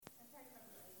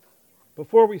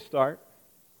Before we start,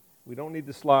 we don't need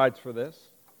the slides for this,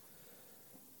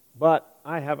 but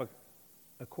I have a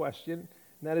question,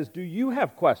 and that is, do you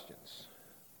have questions?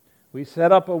 We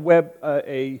set up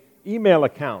a email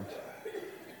account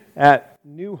at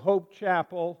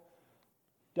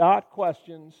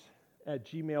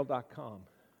newhopechapel.questions@gmail.com.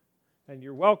 And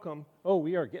you're welcome. Oh,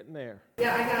 we are getting there.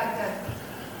 Yeah, I got that.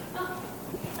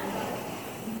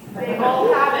 They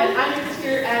all have it. I'm just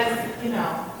here as,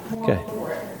 moral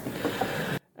support.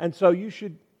 And so you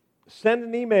should send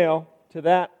an email to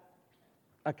that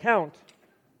account,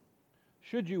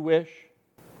 should you wish,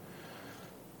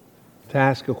 to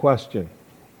ask a question.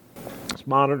 It's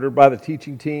monitored by the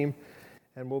teaching team,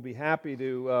 and we'll be happy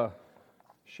to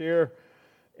share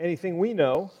anything we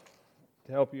know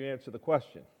to help you answer the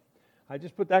question. I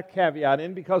just put that caveat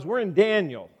in because we're in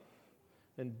Daniel,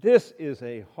 and this is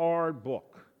a hard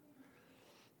book.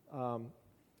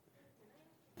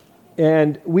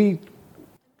 And we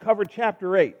covered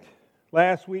chapter 8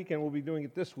 last week, and we'll be doing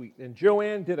it this week. And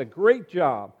Joanne did a great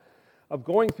job of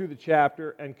going through the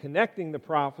chapter and connecting the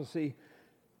prophecy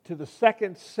to the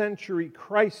 2nd century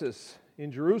crisis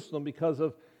in Jerusalem because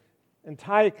of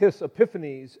Antiochus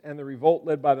Epiphanes and the revolt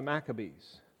led by the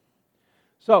Maccabees.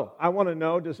 So, I want to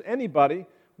know, does anybody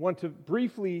want to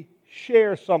briefly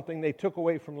share something they took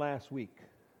away from last week?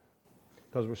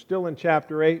 Because we're still in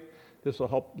chapter 8. This will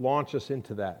help launch us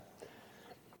into that.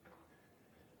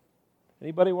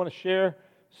 Anybody want to share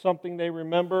something they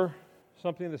remember,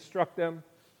 something that struck them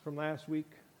from last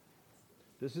week?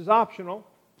 This is optional,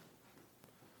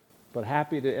 but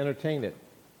happy to entertain it.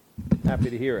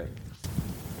 Happy to hear it.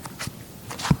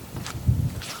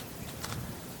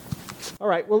 All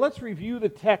right, well, let's review the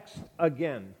text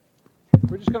again.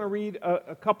 We're just going to read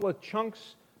a couple of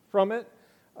chunks from it,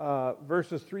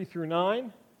 verses 3 through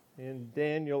 9 in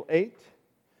Daniel 8.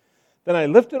 Then I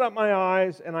lifted up my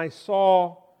eyes, and I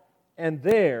saw, and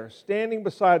there, standing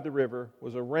beside the river,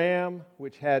 was a ram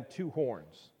which had 2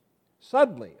 horns.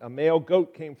 Suddenly, a male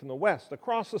goat came from the west,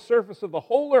 across the surface of the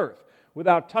whole earth,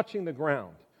 without touching the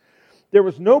ground. There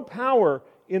was no power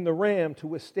in the ram to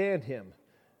withstand him,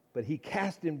 but he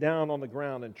cast him down on the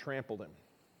ground and trampled him.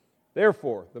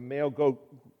 Therefore, the male goat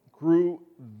grew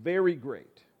very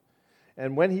great.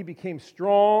 And when he became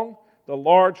strong, the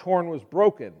large horn was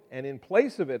broken, and in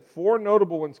place of it, 4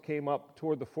 notable ones came up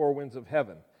toward the 4 winds of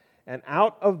heaven. And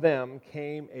out of them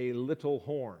came a little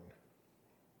horn.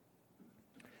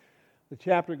 The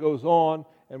chapter goes on,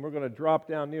 and we're going to drop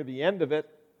down near the end of it,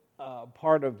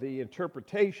 part of the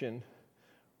interpretation,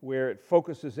 where it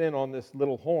focuses in on this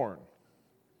little horn.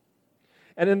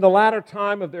 And in the latter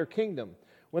time of their kingdom,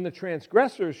 when the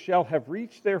transgressors shall have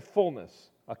reached their fullness,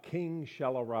 a king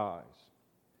shall arise,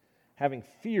 having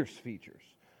fierce features,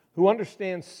 who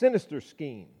understands sinister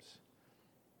schemes.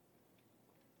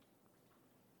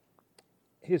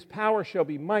 His power shall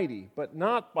be mighty, but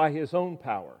not by his own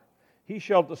power. He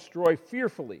shall destroy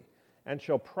fearfully, and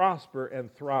shall prosper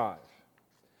and thrive.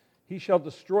 He shall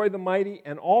destroy the mighty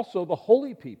and also the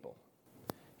holy people.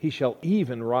 He shall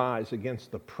even rise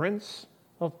against the prince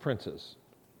of princes.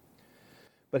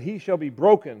 But he shall be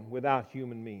broken without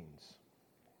human means.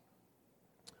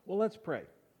 Well, let's pray.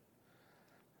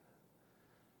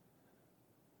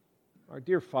 Our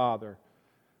dear Father,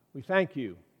 we thank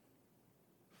you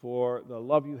for the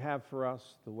love you have for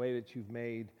us, the way that you've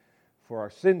made for our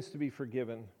sins to be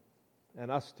forgiven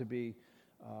and us to be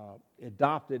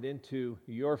adopted into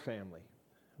your family.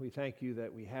 We thank you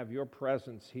that we have your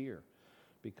presence here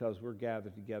because we're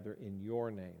gathered together in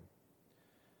your name.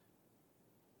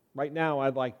 Right now,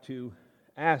 I'd like to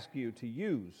ask you to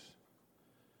use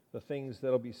the things that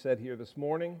will be said here this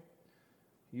morning.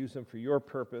 Use them for your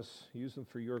purpose. Use them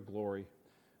for your glory.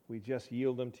 We just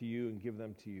yield them to you and give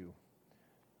them to you.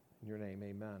 In your name,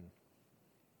 amen.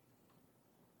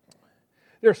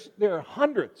 There are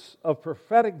hundreds of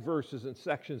prophetic verses and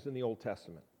sections in the Old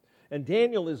Testament, and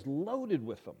Daniel is loaded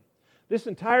with them. This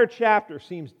entire chapter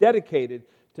seems dedicated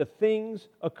to things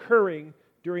occurring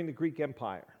during the Greek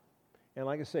Empire. And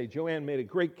like I say, Joanne made a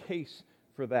great case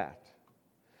for that.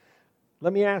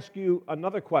 Let me ask you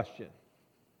another question.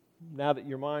 Now that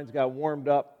your mind's got warmed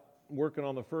up working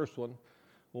on the first one,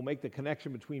 we'll make the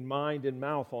connection between mind and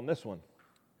mouth on this one.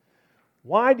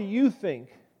 Why do you think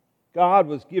God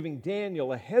was giving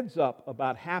Daniel a heads up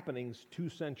about happenings 2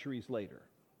 centuries later?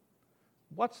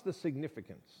 What's the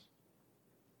significance?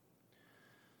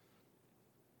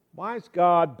 Why is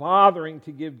God bothering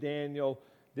to give Daniel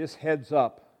this heads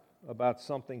up about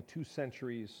something 2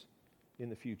 centuries in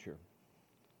the future?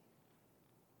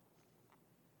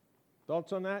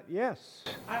 Thoughts on that? Yes.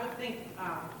 I would think,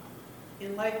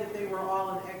 in light that they were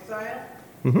all in exile,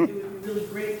 Mm-hmm. It would be really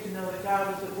great to know that God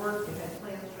was at work and had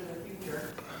plans for their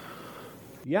future.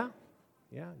 Yeah,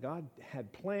 God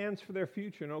had plans for their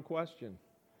future, no question.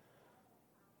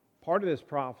 Part of this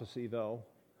prophecy, though,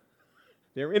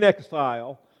 they're in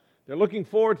exile. They're looking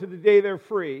forward to the day they're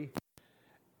free.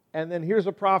 And then here's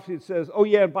a prophecy that says, oh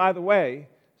yeah, by the way,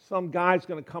 some guy's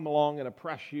going to come along and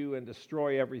oppress you and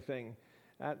destroy everything.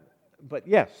 But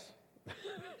yes,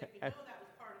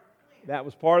 that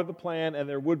was part of the plan, and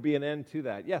there would be an end to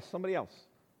that. Yes, somebody else.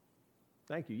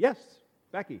 Thank you. Yes,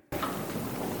 Becky.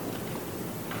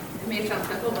 It may sound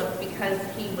simple, but because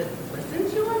he would listen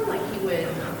to him, like he would,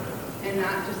 and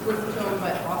not just listen to him,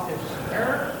 but also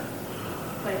share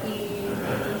what he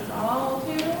was all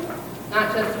to,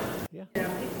 not just,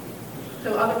 so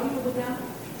other people would know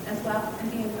as well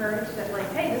and be encouraged that, like,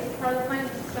 hey, this is part of the plan.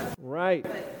 Right.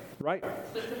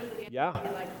 Specifically, Yeah.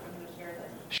 I'd like for them to share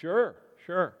this.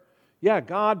 Sure. Yeah,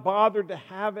 God bothered to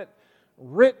have it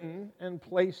written and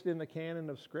placed in the canon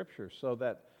of Scripture so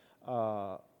that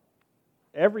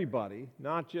everybody,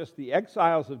 not just the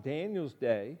exiles of Daniel's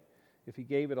day, if he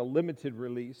gave it a limited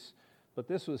release, but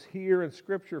this was here in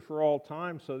Scripture for all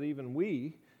time, so that even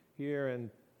we, here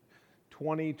in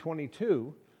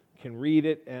 2022, can read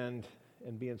it and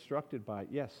be instructed by it.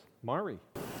 Yes, Mari.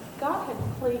 God had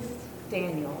placed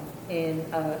Daniel in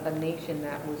a nation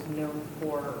that was known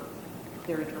for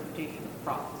their interpretation of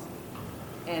prophecy.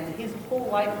 And his whole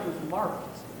life was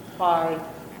marked by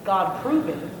God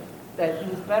proving that he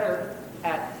was better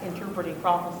at interpreting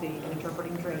prophecy and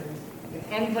interpreting dreams than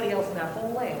anybody else in that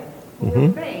whole land, who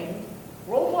were famed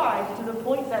worldwide to the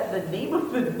point that the name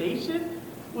of the nation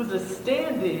was a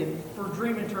stand-in for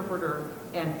dream interpreter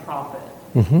and prophet.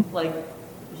 Like,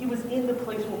 he was in the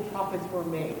place where prophets were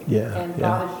made. And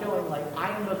God is showing, like, I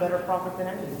am a better prophet than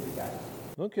any of you guys.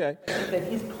 Okay. That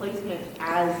his placement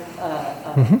as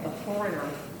a foreigner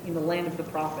in the land of the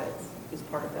prophets is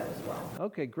part of that as well.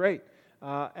 Okay, great.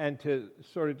 And to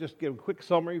sort of just give a quick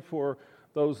summary for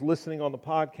those listening on the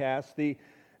podcast,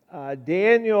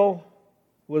 Daniel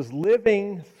was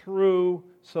living through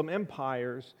some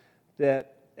empires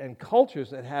and cultures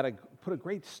that had put a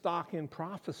great stock in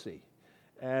prophecy.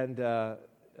 And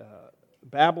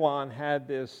Babylon had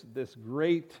this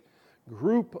great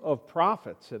group of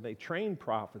prophets, and they trained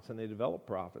prophets, and they developed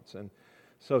prophets. And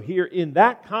so here in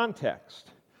that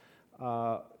context,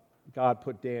 God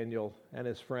put Daniel and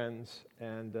his friends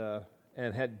and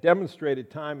had demonstrated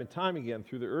time and time again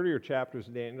through the earlier chapters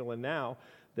of Daniel and now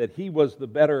that he was the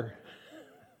better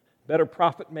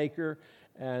prophet maker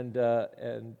and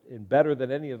better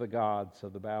than any of the gods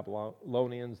of the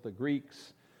Babylonians, the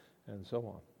Greeks, and so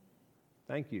on.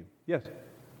 Thank you. Yes,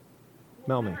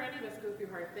 Well, Melanie. whenever any of us go through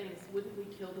hard things, wouldn't we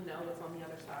kill to know what's on the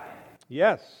other side?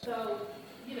 Yes. So,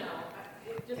 it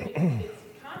just it's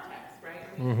context, right?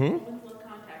 I mean, Romans love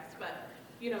context, but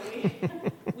we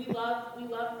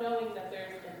love knowing that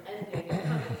there's an ending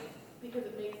because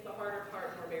it makes the harder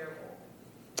part more bearable.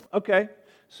 Okay.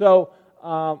 So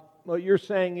what you're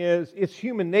saying is it's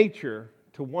human nature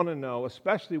to want to know,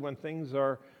 especially when things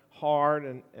are hard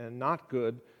and not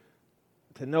good,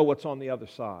 to know what's on the other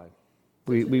side.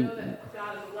 To know that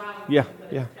God is allowing something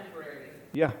that is temporary.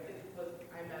 Yeah. Was,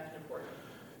 I imagine, important.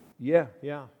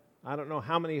 Yeah. I don't know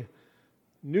how many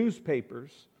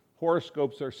newspapers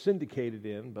horoscopes are syndicated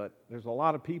in, but there's a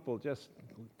lot of people just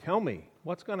tell me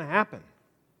what's going to happen.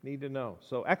 Need to know.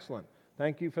 So excellent.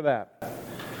 Thank you for that.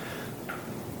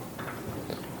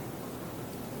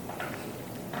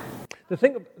 The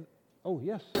thing of, oh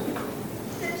yes.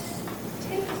 This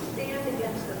take a stand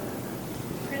against the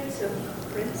Prince of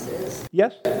Princes.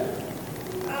 Yes.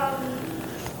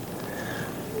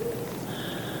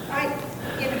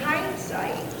 In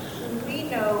hindsight, we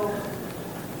know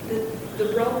that the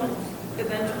Romans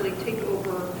eventually take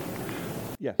over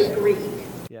Yes. Greek.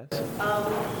 Yes.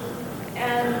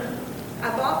 And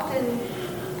I've often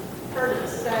heard it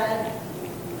said,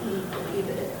 believe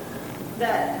it,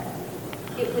 that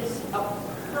it was a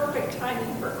perfect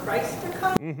timing for Christ to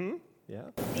come. Mm-hmm.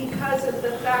 Yeah. Because of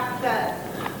the fact that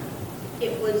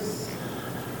it was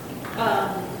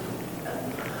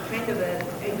kind of a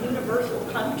universal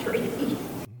country.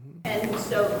 And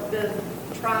so the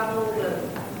travel,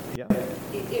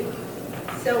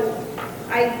 so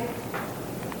I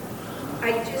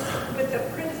just, with the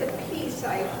Prince of Peace,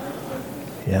 I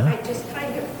just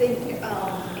kind of think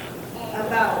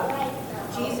about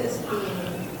Jesus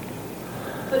being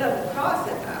put on the cross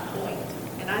at that point.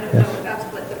 And I don't know if that's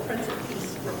what the Prince of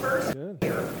Peace refers to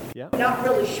here. Yeah. Not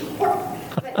really sure.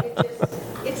 But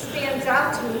it stands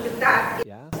out to me that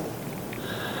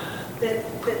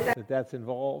That's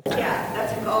involved.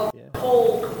 that's involved. Yeah.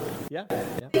 Whole. Yeah.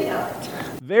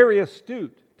 Very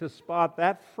astute to spot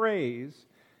that phrase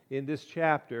in this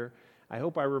chapter. I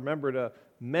hope I remember to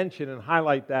mention and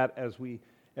highlight that as we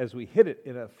hit it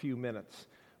in a few minutes.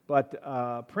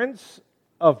 But Prince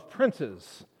of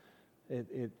Princes,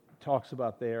 it talks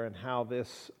about there, and how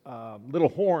this little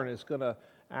horn is going to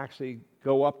actually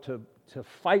go up to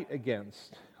fight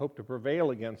against, hope to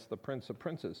prevail against the Prince of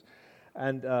Princes.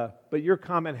 And but your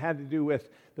comment had to do with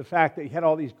the fact that he had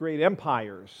all these great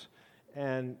empires,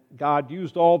 and God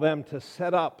used all them to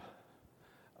set up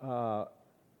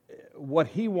what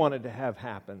he wanted to have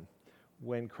happen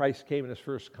when Christ came in his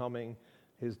first coming,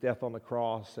 his death on the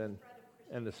cross, and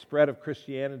the spread of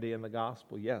Christianity and the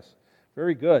gospel. Yes,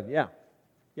 very good. Yeah,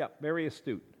 very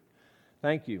astute.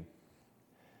 Thank you.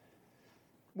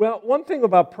 Well, one thing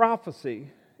about prophecy,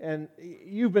 and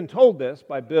you've been told this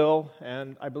by Bill,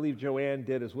 and I believe Joanne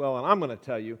did as well, and I'm going to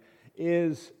tell you,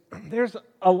 is there's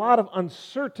a lot of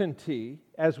uncertainty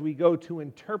as we go to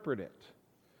interpret it.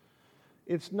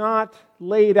 It's not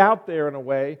laid out there in a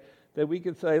way that we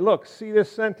can say, look, see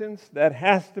this sentence? That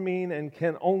has to mean and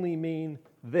can only mean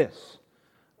this.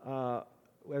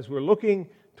 As we're looking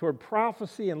toward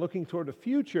prophecy and looking toward the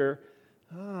future,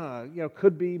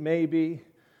 could be, maybe,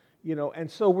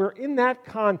 and so we're in that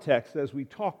context as we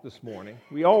talk this morning.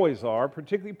 We always are,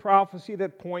 particularly prophecy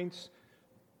that points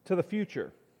to the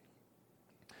future.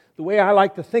 The way I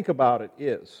like to think about it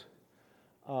is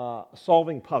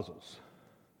solving puzzles.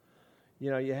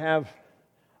 You have,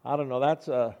 I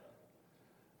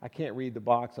can't read the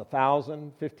box,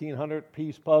 1,000, 1,500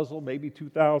 piece puzzle, maybe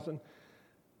 2,000.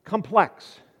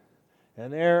 Complex.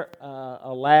 And there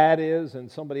a lad is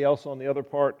and somebody else on the other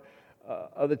part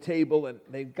of the table, and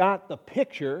they've got the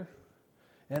picture,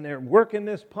 and they're working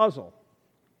this puzzle.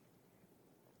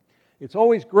 It's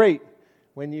always great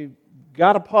when you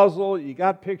got a puzzle, you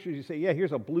got pictures, you say, yeah,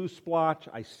 here's a blue splotch,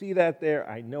 I see that there,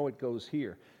 I know it goes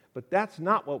here. But that's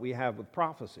not what we have with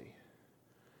prophecy.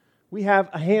 We have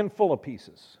a handful of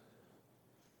pieces.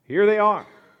 Here they are.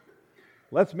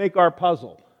 Let's make our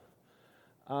puzzle.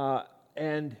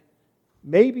 And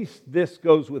maybe this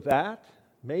goes with that.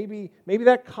 Maybe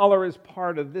that color is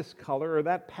part of this color, or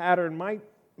that pattern might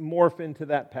morph into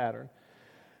that pattern.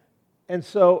 And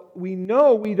so we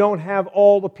know we don't have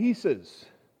all the pieces.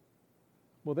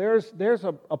 Well, there's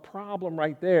a problem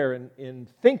right there in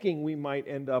thinking we might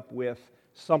end up with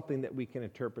something that we can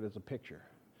interpret as a picture.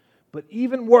 But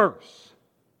even worse,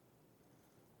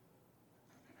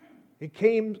 it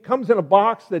comes in a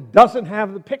box that doesn't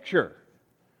have the picture.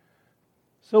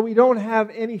 So we don't have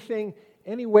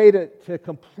any way to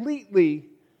completely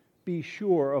be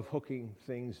sure of hooking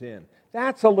things in.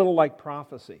 That's a little like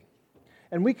prophecy.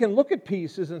 And we can look at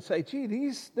pieces and say, gee,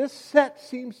 this set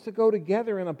seems to go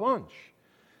together in a bunch.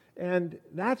 And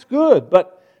that's good,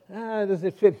 but does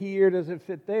it fit here? Does it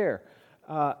fit there?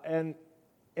 And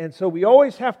so we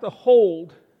always have to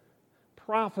hold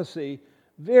prophecy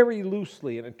very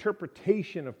loosely, an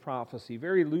interpretation of prophecy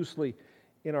very loosely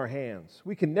in our hands.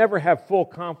 We can never have full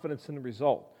confidence in the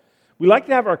result. We like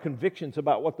to have our convictions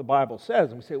about what the Bible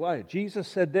says, and we say, well, Jesus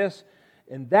said this,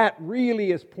 and that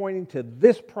really is pointing to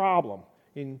this problem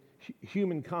in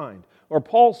humankind. Or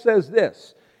Paul says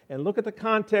this, and look at the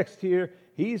context here.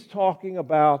 He's talking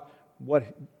about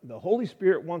what the Holy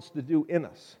Spirit wants to do in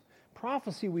us.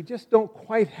 Prophecy, we just don't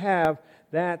quite have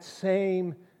that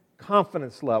same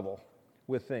confidence level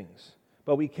with things.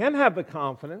 But we can have the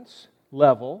confidence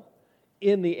level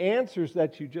in the answers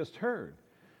that you just heard.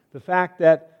 The fact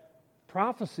that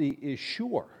prophecy is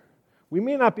sure. We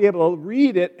may not be able to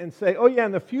read it and say, oh yeah,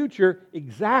 in the future,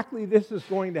 exactly this is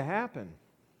going to happen.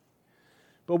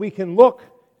 But we can look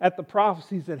at the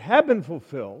prophecies that have been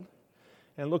fulfilled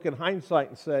and look in hindsight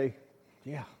and say,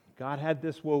 yeah, God had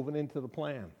this woven into the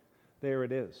plan. There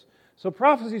it is. So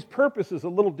prophecy's purpose is a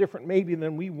little different maybe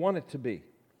than we want it to be.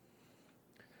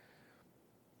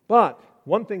 But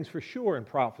one thing's for sure in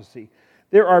prophecy,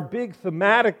 there are big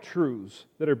thematic truths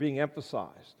that are being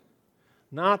emphasized,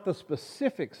 not the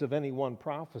specifics of any one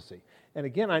prophecy. And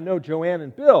again, I know Joanne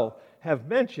and Bill have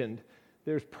mentioned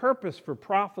there's purpose for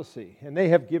prophecy, and they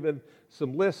have given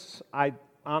some lists. I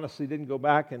honestly didn't go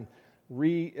back and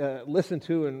listen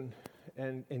to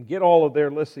and get all of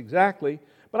their lists exactly,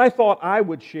 but I thought I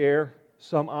would share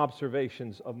some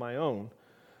observations of my own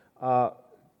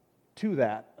to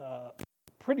that.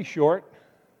 Pretty short,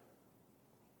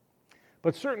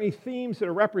 but certainly themes that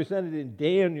are represented in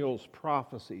Daniel's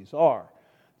prophecies are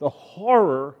the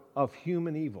horror of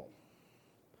human evil.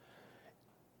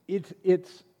 It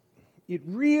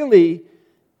really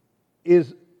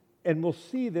is, and we'll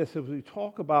see this as we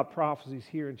talk about prophecies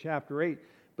here in chapter 8,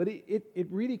 but it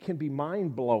really can be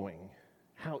mind-blowing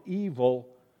how evil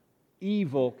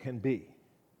evil can be.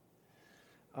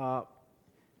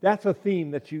 That's a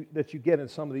theme that you get in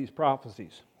some of these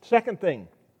prophecies. Second thing,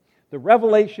 the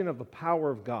revelation of the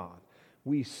power of God.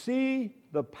 We see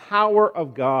the power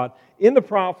of God in the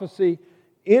prophecy,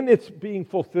 in its being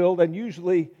fulfilled, and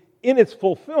usually in its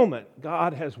fulfillment,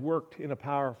 God has worked in a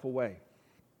powerful way.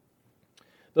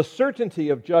 The certainty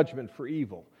of judgment for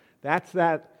evil. That's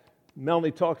that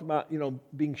Melanie talked about,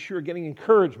 being sure, getting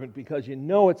encouragement because you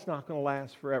know it's not going to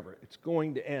last forever. It's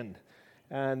going to end.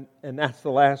 And that's the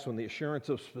last one, the assurance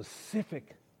of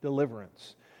specific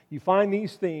deliverance. You find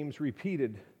these themes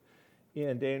repeated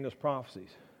in Daniel's prophecies.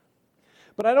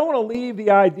 But I don't want to leave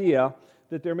the idea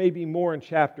that there may be more in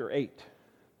chapter 8.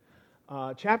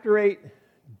 Chapter 8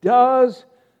 does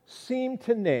seem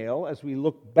to nail, as we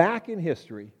look back in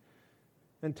history,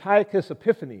 Antiochus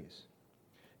Epiphanes.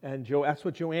 And that's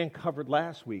what Joanne covered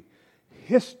last week.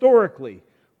 Historically,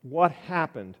 what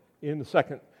happened in the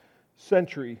 2nd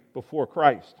century before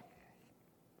Christ.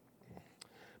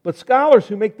 But scholars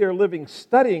who make their living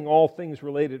studying all things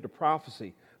related to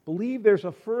prophecy believe there's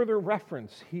a further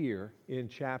reference here in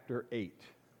chapter 8.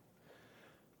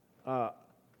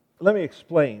 Let me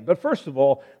explain. But first of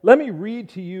all, let me read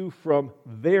to you from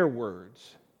their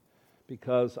words,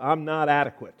 because I'm not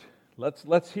adequate.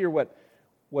 Let's hear what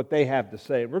they have to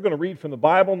say. We're going to read from the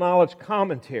Bible Knowledge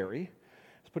Commentary.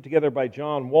 It's put together by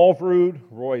John Walvrud,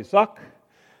 Roy Zuck.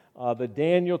 The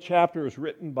Daniel chapter is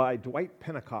written by Dwight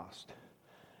Pentecost.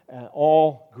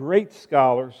 All great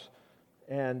scholars.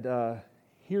 And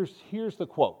here's the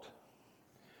quote.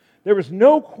 There is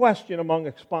no question among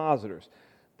expositors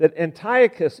that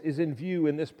Antiochus is in view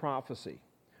in this prophecy.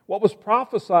 What was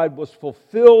prophesied was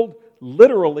fulfilled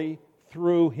literally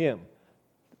through him.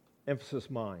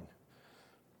 Emphasis mine.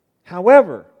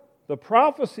 However, the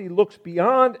prophecy looks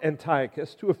beyond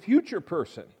Antiochus to a future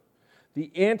person,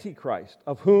 the Antichrist,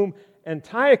 of whom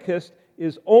Antiochus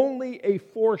is only a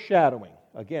foreshadowing.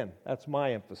 Again, that's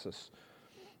my emphasis.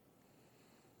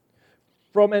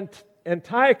 From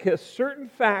Antiochus, certain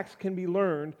facts can be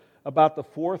learned about the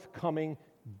forthcoming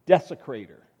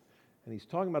desecrator. And he's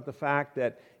talking about the fact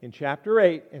that in chapter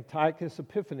 8, Antiochus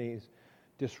Epiphanes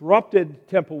disrupted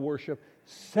temple worship,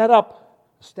 set up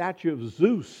a statue of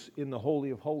Zeus in the Holy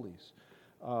of Holies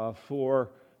for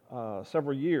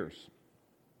several years.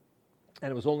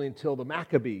 And it was only until the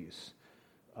Maccabees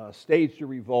staged a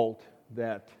revolt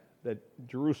that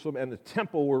Jerusalem and the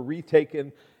temple were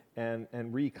retaken and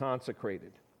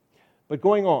reconsecrated. But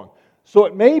going on, so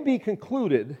it may be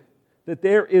concluded that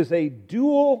there is a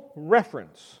dual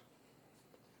reference.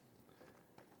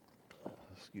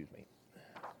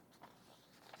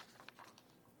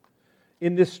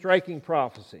 In this striking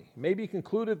prophecy. It may be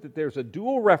concluded that there's a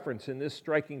dual reference in this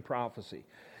striking prophecy.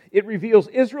 It reveals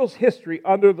Israel's history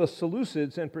under the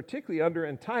Seleucids and particularly under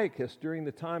Antiochus during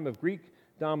the time of Greek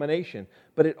domination.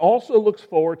 But it also looks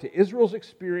forward to Israel's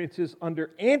experiences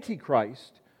under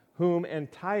Antichrist, whom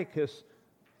Antiochus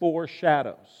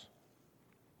foreshadows.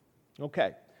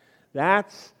 Okay,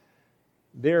 that's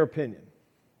their opinion.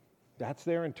 That's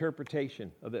their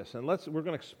interpretation of this. And we're going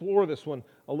to explore this one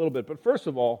a little bit. But first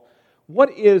of all,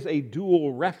 what is a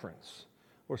dual reference,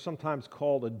 or sometimes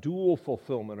called a dual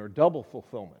fulfillment or double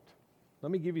fulfillment?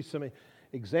 Let me give you some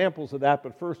examples of that,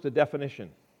 but first a definition.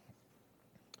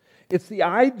 It's the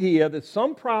idea that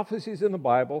some prophecies in the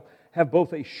Bible have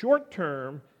both a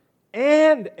short-term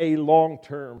and a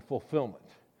long-term fulfillment.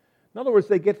 In other words,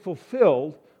 they get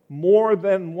fulfilled more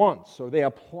than once, or they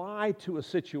apply to a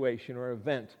situation or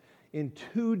event in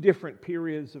two different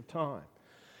periods of time.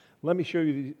 Let me show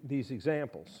you these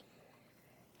examples.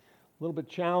 A little bit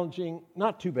challenging,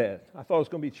 not too bad. I thought it was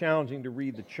going to be challenging to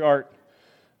read the chart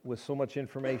with so much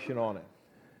information on it.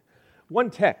 One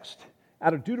text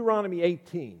out of Deuteronomy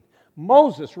 18.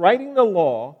 Moses writing the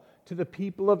law to the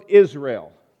people of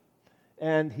Israel.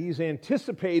 And he's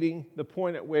anticipating the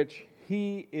point at which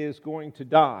he is going to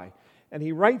die. And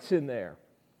he writes in there,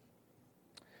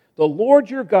 "The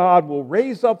Lord your God will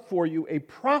raise up for you a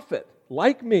prophet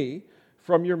like me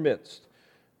from your midst,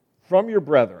 from your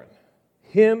brethren.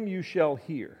 Him you shall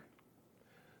hear."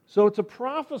 So it's a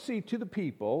prophecy to the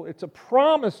people, it's a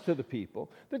promise to the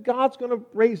people that God's going to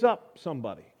raise up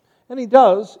somebody. And he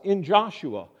does in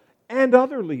Joshua and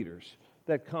other leaders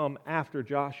that come after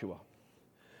Joshua.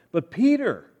 But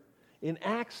Peter, in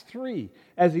Acts 3,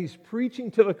 as he's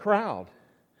preaching to the crowd,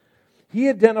 he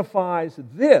identifies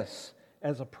this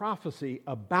as a prophecy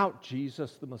about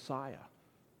Jesus the Messiah.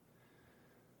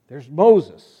 There's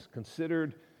Moses,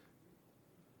 considered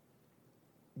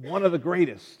one of the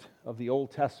greatest of the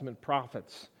Old Testament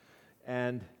prophets.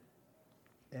 And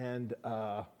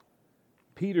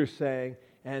Peter's saying,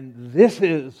 and this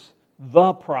is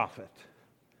the prophet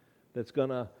that's going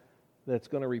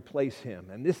to replace him.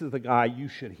 And this is the guy you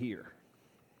should hear.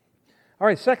 All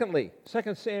right, secondly,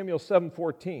 2 Samuel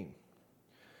 7:14.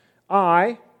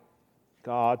 I,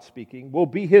 God speaking, will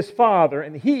be his father,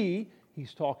 and he's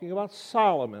talking about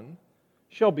Solomon,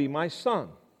 shall be my son.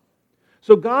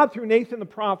 So God, through Nathan the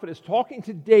prophet, is talking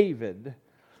to David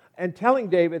and telling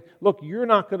David, look, you're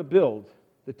not going to build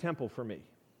the temple for me.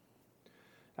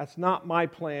 That's not my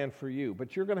plan for you,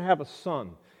 but you're going to have a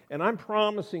son, and I'm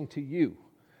promising to you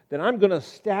that I'm going to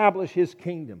establish his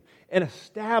kingdom and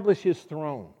establish his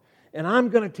throne, and I'm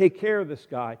going to take care of this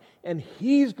guy, and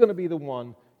he's going to be the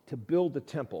one to build the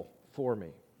temple for me.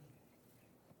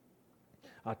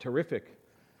 A terrific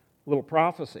little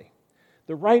prophecy.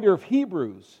 The writer of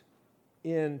Hebrews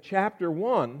in chapter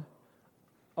 1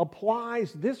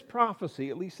 applies this prophecy,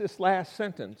 at least this last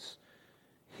sentence.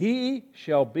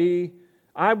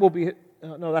 I will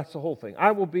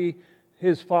be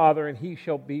his father, and he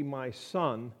shall be my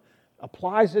son.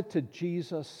 Applies it to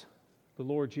Jesus, the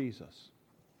Lord Jesus.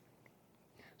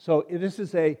 So this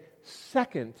is a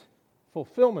second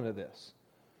fulfillment of this.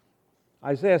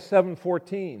 Isaiah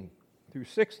 7:14 through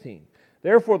 16.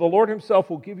 Therefore the Lord himself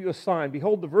will give you a sign.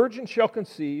 Behold, the virgin shall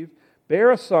conceive,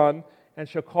 bear a son, and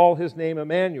shall call his name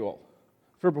Emmanuel.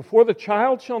 For before the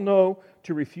child shall know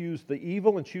to refuse the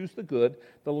evil and choose the good,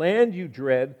 the land you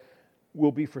dread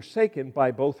will be forsaken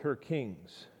by both her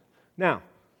kings. Now,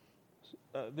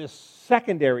 this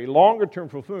secondary, longer-term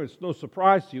fulfillment is no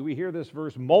surprise to you. We hear this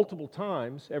verse multiple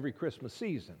times every Christmas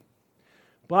season.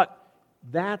 But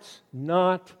that's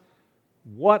not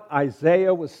what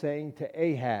Isaiah was saying to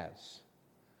Ahaz.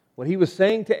 What he was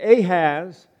saying to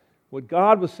Ahaz, what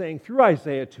God was saying through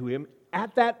Isaiah to him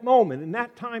at that moment, in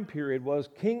that time period, was,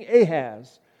 King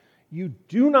Ahaz, you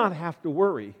do not have to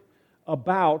worry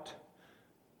about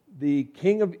the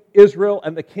king of Israel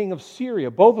and the king of Syria,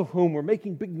 both of whom were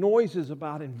making big noises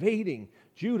about invading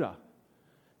Judah.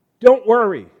 Don't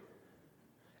worry.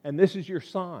 And this is your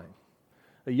sign.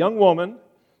 A young woman,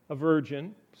 a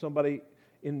virgin, somebody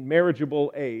in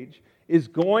marriageable age, is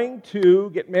going to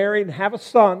get married and have a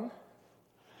son.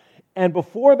 And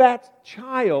before that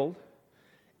child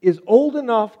is old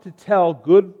enough to tell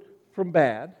good from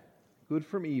bad, good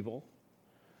from evil,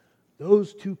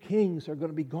 those two kings are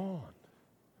going to be gone.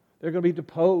 They're going to be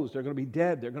deposed. They're going to be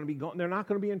dead. They're going to be gone. They're not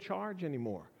going to be in charge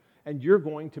anymore. And you're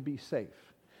going to be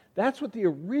safe. That's what the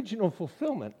original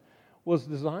fulfillment was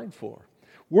designed for.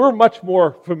 We're much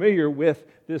more familiar with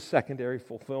this secondary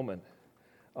fulfillment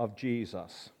of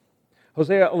Jesus.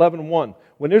 Hosea 11:1.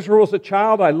 When Israel was a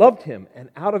child, I loved him, and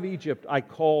out of Egypt I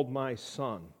called my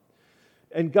son.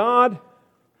 And God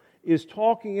is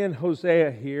talking in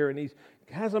Hosea here, and he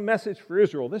has a message for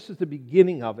Israel. This is the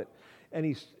beginning of it. And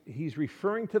he's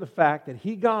referring to the fact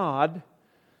that God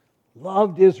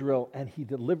loved Israel, and he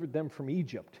delivered them from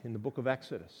Egypt in the book of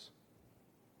Exodus.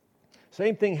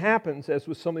 Same thing happens as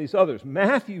with some of these others.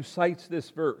 Matthew cites this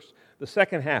verse, the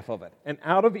second half of it. And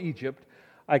out of Egypt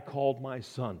I called my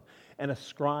son, and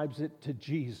ascribes it to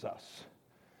Jesus.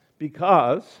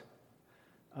 Because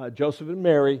Joseph and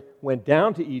Mary went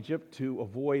down to Egypt to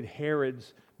avoid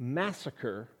Herod's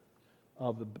massacre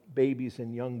of the babies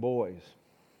and young boys.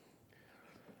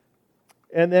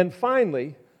 And then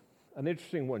finally, an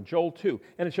interesting one, Joel 2.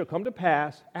 And it shall come to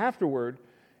pass afterward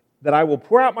that I will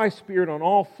pour out my spirit on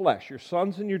all flesh. Your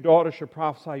sons and your daughters shall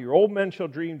prophesy. Your old men shall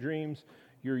dream dreams.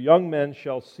 Your young men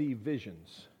shall see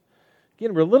visions.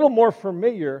 Again, we're a little more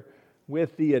familiar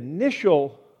with the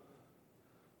initial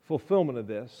fulfillment of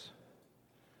this.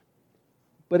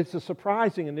 But it's a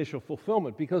surprising initial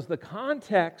fulfillment because the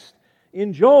context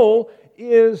in Joel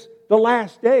is the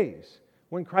last days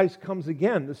when Christ comes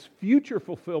again, this future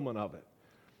fulfillment of it.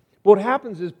 But what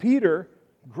happens is Peter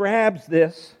grabs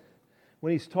this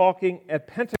when he's talking at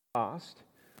Pentecost,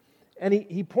 and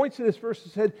he points to this verse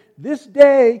and said, this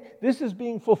day, this is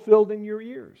being fulfilled in your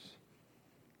ears.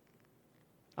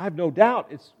 I have no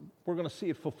doubt we're going to see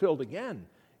it fulfilled again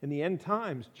in the end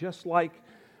times, just like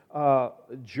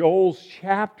Joel's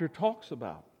chapter talks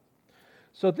about.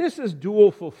 So this is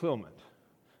dual fulfillment,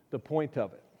 the point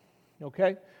of it.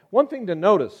 Okay? One thing to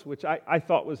notice, which I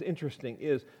thought was interesting,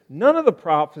 is none of the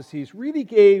prophecies really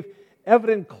gave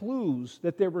evident clues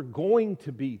that there were going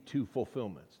to be two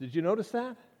fulfillments. Did you notice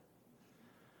that?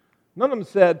 None of them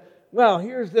said, well,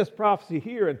 here's this prophecy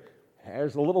here, and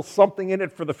there's a little something in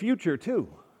it for the future, too.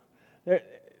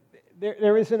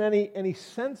 There isn't any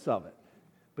sense of it.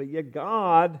 But yet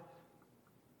God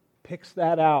picks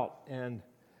that out and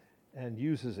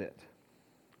uses it.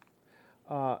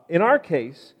 In our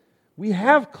case, we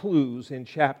have clues in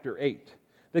chapter 8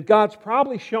 that God's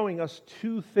probably showing us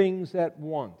two things at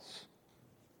once.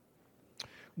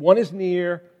 One is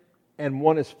near and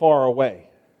one is far away.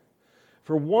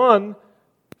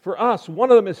 For us,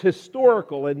 one of them is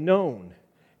historical and known,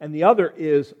 and the other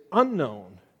is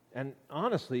unknown and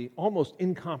honestly almost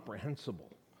incomprehensible.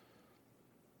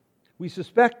 We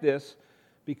suspect this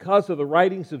because of the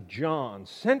writings of John,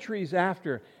 centuries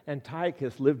after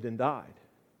Antiochus lived and died,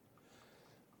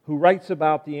 who writes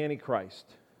about the Antichrist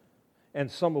and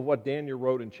some of what Daniel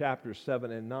wrote in chapters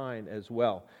 7 and 9 as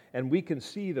well. And we can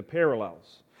see the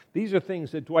parallels. These are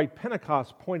things that Dwight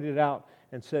Pentecost pointed out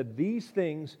and said these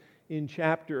things in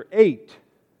chapter 8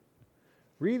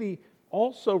 really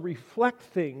also reflect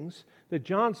things that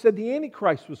John said the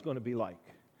Antichrist was going to be like.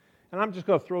 And I'm just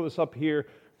going to throw this up here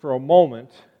for a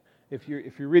moment. If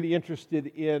you're really interested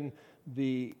in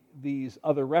these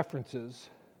other references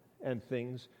and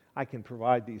things, I can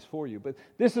provide these for you. But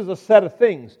this is a set of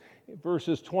things,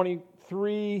 verses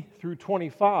 23 through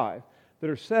 25, that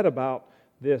are said about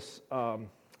this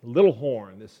little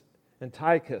horn, this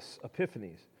Antiochus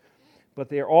Epiphanes. But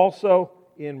they are also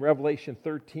in Revelation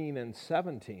 13 and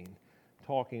 17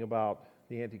 talking about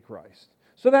the Antichrist.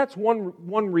 So that's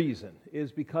one reason,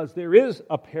 is because there is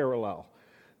a parallel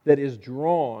that is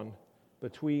drawn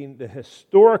between the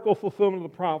historical fulfillment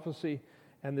of the prophecy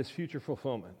and this future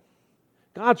fulfillment.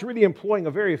 God's really employing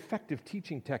a very effective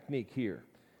teaching technique here.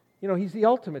 You know, He's the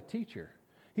ultimate teacher.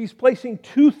 He's placing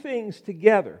two things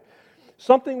together,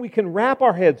 something we can wrap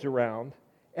our heads around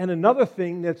and another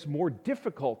thing that's more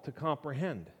difficult to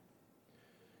comprehend.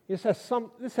 This has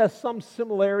some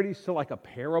similarities to like a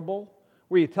parable,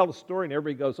 where you tell the story and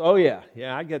everybody goes, "Oh yeah,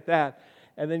 I get that,"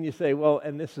 and then you say, "Well,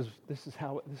 and this is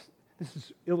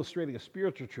illustrating a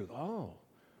spiritual truth." Oh,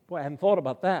 boy, I hadn't thought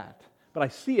about that, but I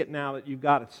see it now that you've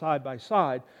got it side by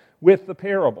side with the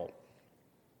parable.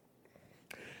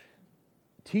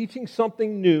 Teaching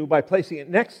something new by placing it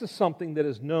next to something that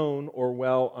is known or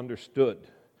well understood,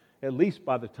 at least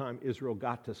by the time Israel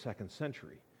got to 2nd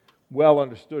century. Well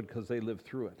understood because they lived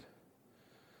through it.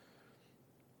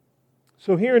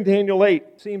 So here in Daniel 8,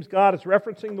 it seems God is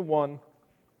referencing the one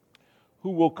who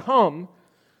will come,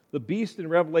 the beast in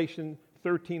Revelation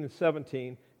 13 and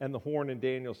 17, and the horn in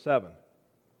Daniel 7.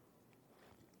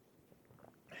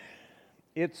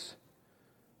 It's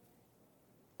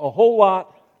a whole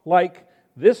lot like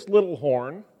this little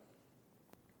horn.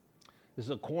 This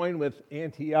is a coin with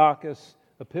Antiochus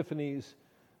Epiphanes'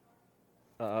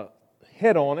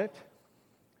 head on it.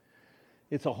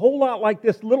 It's a whole lot like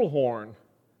this little horn,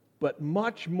 but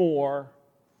much more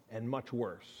and much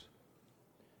worse.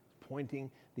 Pointing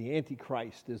the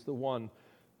Antichrist is the one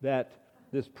that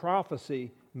this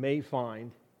prophecy may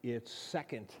find its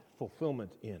second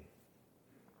fulfillment in.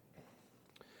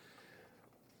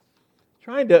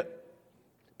 Trying to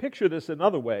picture this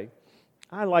another way.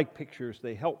 I like pictures,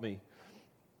 they help me.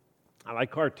 I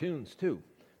like cartoons too.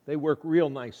 They work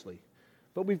real nicely.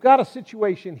 But we've got a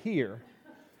situation here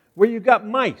where you've got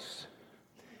mice.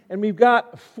 And we've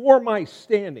got 4 mice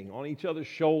standing on each other's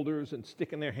shoulders and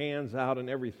sticking their hands out and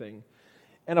everything.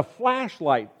 And a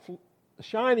flashlight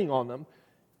shining on them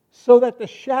so that the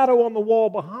shadow on the wall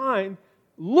behind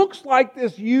looks like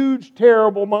this huge,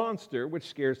 terrible monster which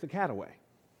scares the cat away.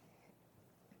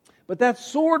 But that's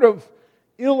sort of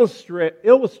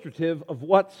illustrative of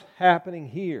what's happening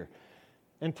here.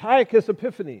 Antiochus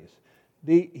Epiphanes,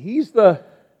 he's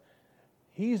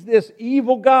this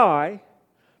evil guy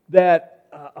that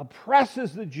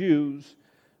oppresses the Jews,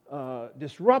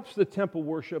 disrupts the temple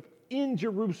worship in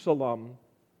Jerusalem,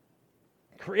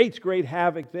 creates great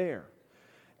havoc there.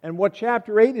 And what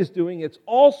chapter 8 is doing, it's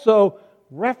also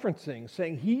referencing,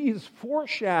 saying he is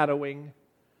foreshadowing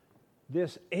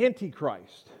this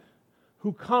Antichrist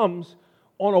who comes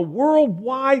on a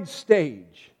worldwide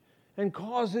stage and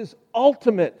causes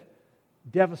ultimate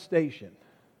devastation.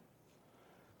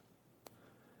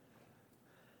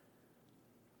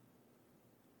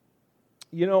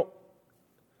 You know,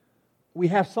 we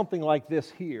have something like this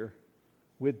here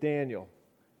with Daniel.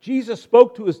 Jesus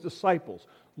spoke to his disciples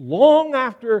long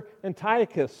after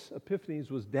Antiochus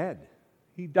Epiphanes was dead.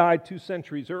 He died 2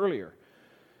 centuries earlier.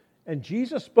 And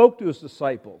Jesus spoke to his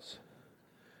disciples.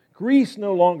 Greece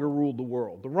no longer ruled the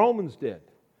world. The Romans did.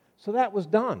 So that was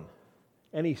done.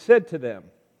 And he said to them,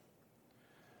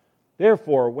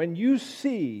 "Therefore, when you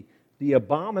see the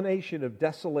abomination of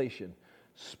desolation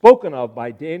spoken of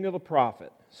by Daniel the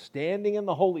prophet, standing in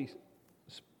the holy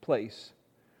place,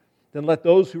 then let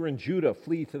those who are in Judah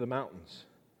flee to the mountains.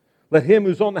 Let him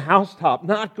who's on the housetop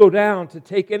not go down to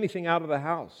take anything out of the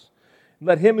house.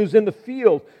 Let him who's in the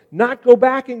field not go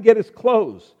back and get his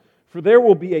clothes. For there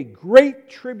will be a great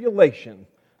tribulation,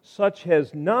 such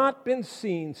has not been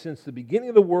seen since the beginning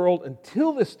of the world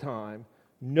until this time,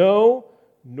 no,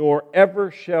 nor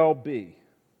ever shall be.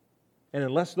 And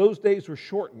unless those days were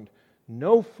shortened,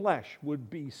 no flesh would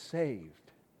be saved.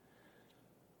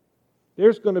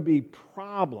 There's going to be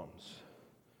problems.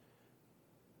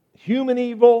 Human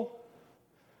evil,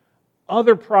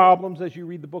 other problems as you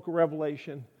read the book of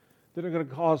Revelation that are going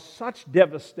to cause such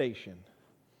devastation,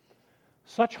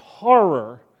 such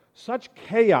horror, such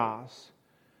chaos,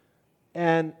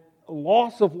 and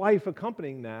loss of life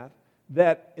accompanying that,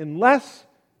 that unless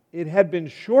it had been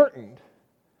shortened,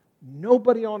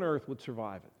 nobody on earth would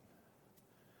survive it.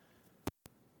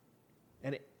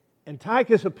 And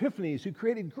Antiochus Epiphanes, who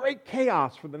created great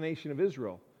chaos for the nation of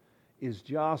Israel, is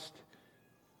just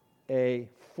a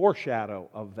foreshadow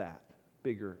of that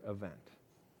bigger event.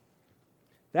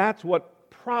 That's what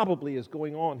probably is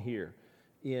going on here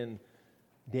in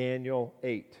Daniel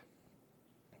 8.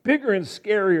 Bigger and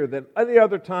scarier than any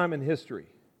other time in history.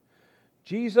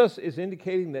 Jesus is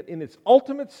indicating that in its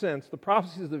ultimate sense, the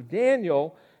prophecies of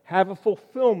Daniel have a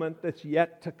fulfillment that's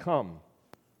yet to come.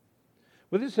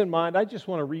 With this in mind, I just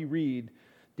want to reread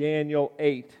Daniel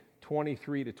 8,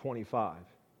 23 to 25,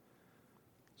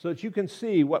 so that you can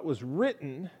see what was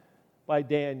written by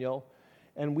Daniel.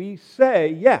 And we say,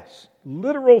 yes,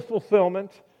 literal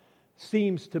fulfillment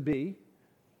seems to be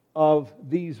of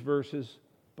these verses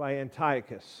by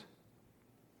Antiochus.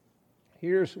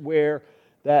 Here's where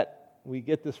that we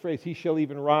get this phrase, he shall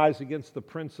even rise against the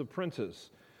prince of princes.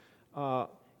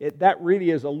 That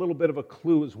really is a little bit of a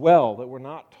clue as well, that we're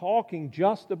not talking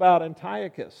just about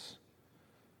Antiochus.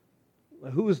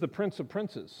 Who is the prince of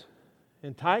princes?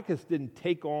 Antiochus didn't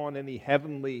take on any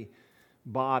heavenly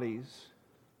bodies.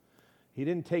 He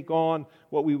didn't take on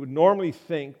what we would normally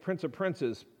think, prince of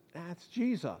princes, that's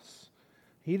Jesus.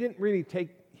 He didn't really take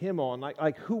him on.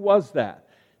 Like who was that?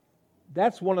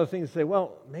 That's one of the things to say,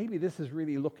 well, maybe this is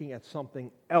really looking at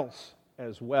something else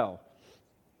as well.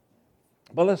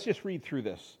 But let's just read through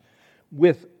this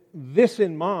with this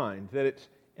in mind, that it's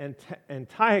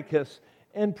Antiochus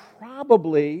and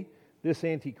probably this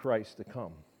Antichrist to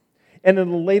come. And in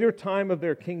the later time of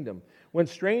their kingdom, when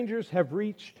strangers have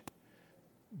reached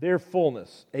their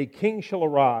fullness, a king shall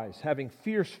arise, having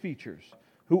fierce features,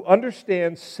 who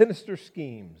understands sinister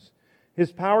schemes.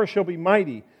 His power shall be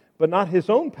mighty, but not his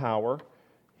own power.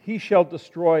 He shall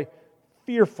destroy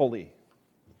fearfully,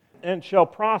 and shall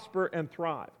prosper and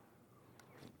thrive.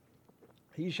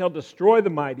 He shall destroy the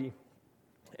mighty,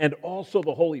 and also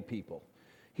the holy people.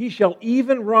 He shall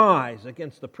even rise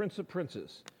against the prince of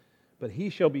princes, but he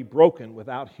shall be broken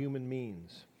without human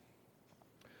means.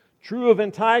 True of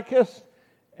Antiochus,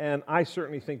 and I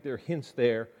certainly think there are hints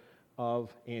there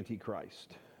of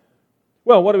Antichrist.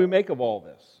 Well, what do we make of all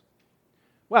this?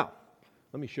 Well,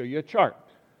 let me show you a chart.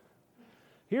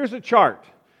 Here's a chart.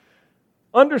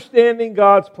 Understanding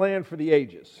God's plan for the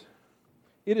ages.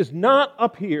 It is not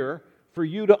up here for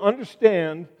you to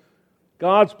understand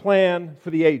God's plan for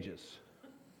the ages.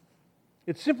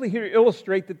 It's simply here to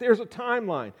illustrate that there's a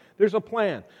timeline, there's a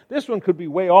plan. This one could be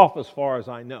way off as far as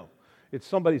I know. It's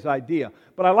somebody's idea.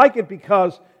 But I like it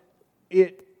because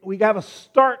we have a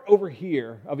start over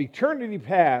here of eternity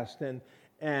past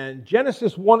and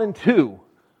Genesis 1 and 2,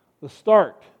 the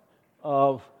start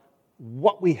of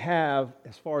what we have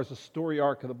as far as the story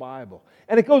arc of the Bible.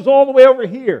 And it goes all the way over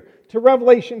here to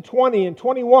Revelation 20 and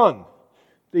 21,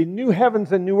 the new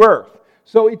heavens and new earth.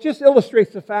 So it just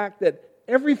illustrates the fact that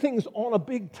everything's on a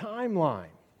big timeline.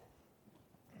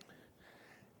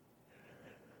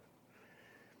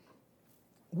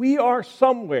 We are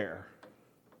somewhere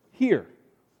here.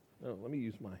 Oh, let me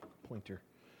use my pointer.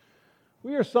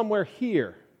 We are somewhere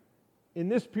here in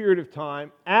this period of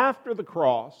time after the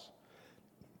cross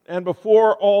and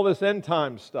before all this end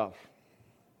time stuff.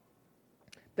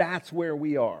 That's where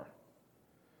we are.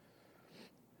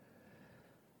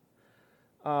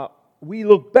 We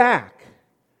look back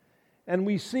and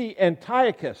we see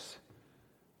Antiochus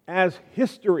as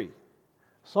history,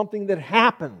 something that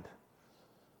happened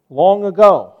long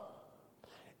ago.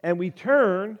 And we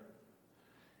turn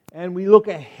and we look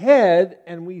ahead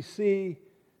and we see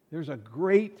there's a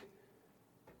great,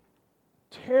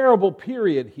 terrible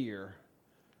period here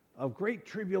of great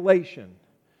tribulation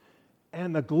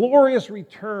and the glorious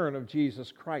return of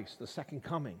Jesus Christ, the second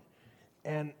coming,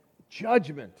 and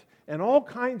judgment, and all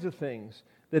kinds of things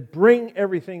that bring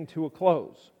everything to a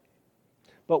close.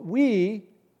 But we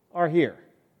are here.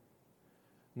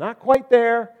 Not quite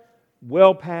there,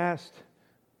 well past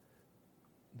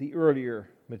the earlier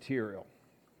material.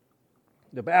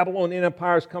 The Babylonian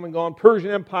Empire's come and gone,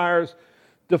 Persian Empire's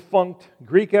defunct,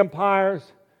 Greek Empire's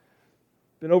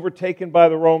been overtaken by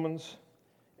the Romans,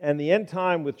 and the end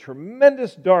time with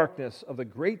tremendous darkness of the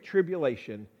great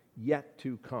tribulation yet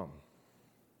to come.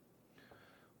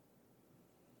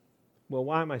 Well,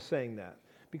 why am I saying that?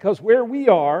 Because where we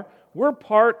are, we're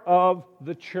part of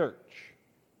the church.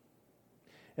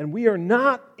 And we are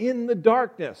not in the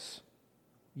darkness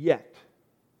yet.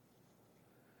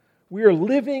 We are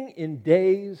living in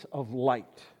days of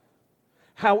light.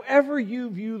 However you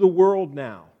view the world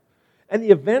now, and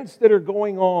the events that are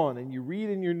going on, and you read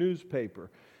in your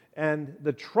newspaper, and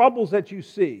the troubles that you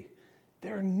see,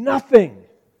 they're nothing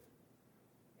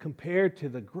compared to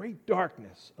the great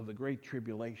darkness of the great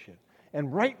tribulation.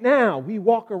 And right now, we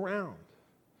walk around.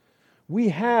 We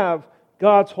have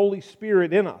God's Holy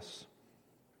Spirit in us.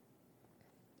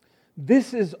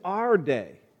 This is our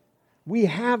day. We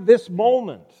have this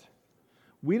moment.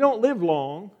 We don't live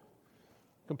long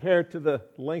compared to the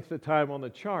length of time on the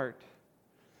chart.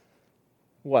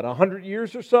 What, 100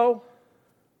 years or so?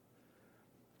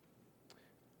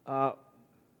 But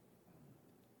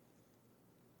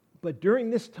during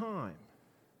this time,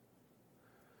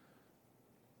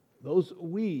 those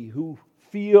we who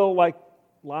feel like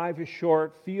life is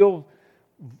short, feel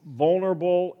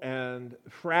vulnerable and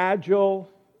fragile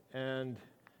and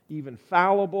even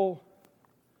fallible,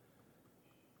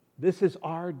 this is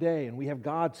our day, and we have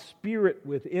God's Spirit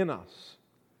within us.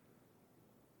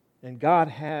 And God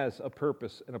has a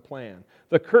purpose and a plan.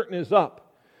 The curtain is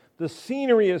up, the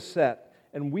scenery is set,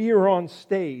 and we are on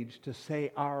stage to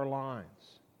say our lines.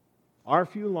 Our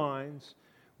few lines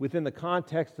within the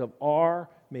context of our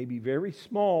maybe very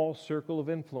small circle of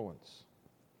influence.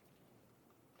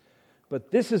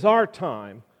 But this is our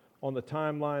time on the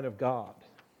timeline of God.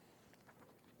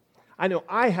 I know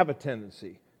I have a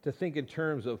tendency to think in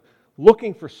terms of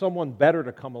looking for someone better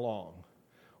to come along,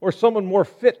 or someone more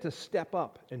fit to step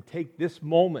up and take this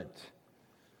moment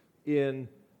in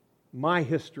my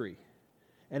history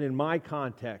and in my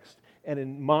context and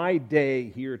in my day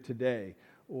here today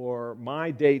or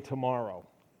my day tomorrow.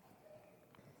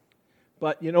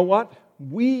 But you know what?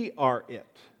 We are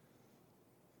it.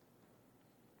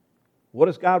 What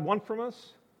does God want from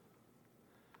us?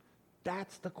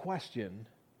 That's the question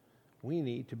we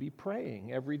need to be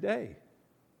praying every day.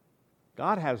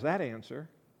 God has that answer.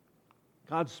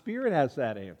 God's Spirit has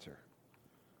that answer.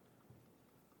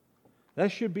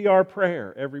 That should be our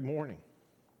prayer every morning.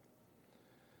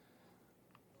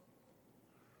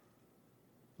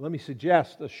 Let me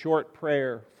suggest a short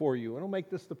prayer for you. And I'll make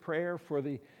this the prayer for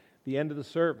the end of the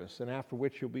service, and after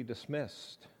which you'll be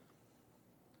dismissed.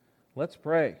 Let's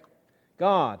pray.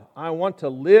 God, I want to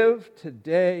live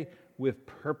today with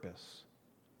purpose.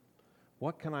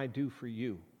 What can I do for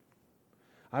you?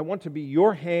 I want to be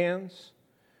your hands,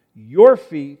 your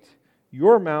feet,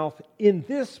 your mouth in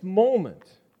this moment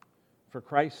for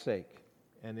Christ's sake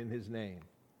and in His name.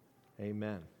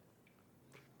 Amen.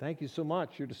 Thank you so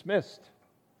much. You're dismissed.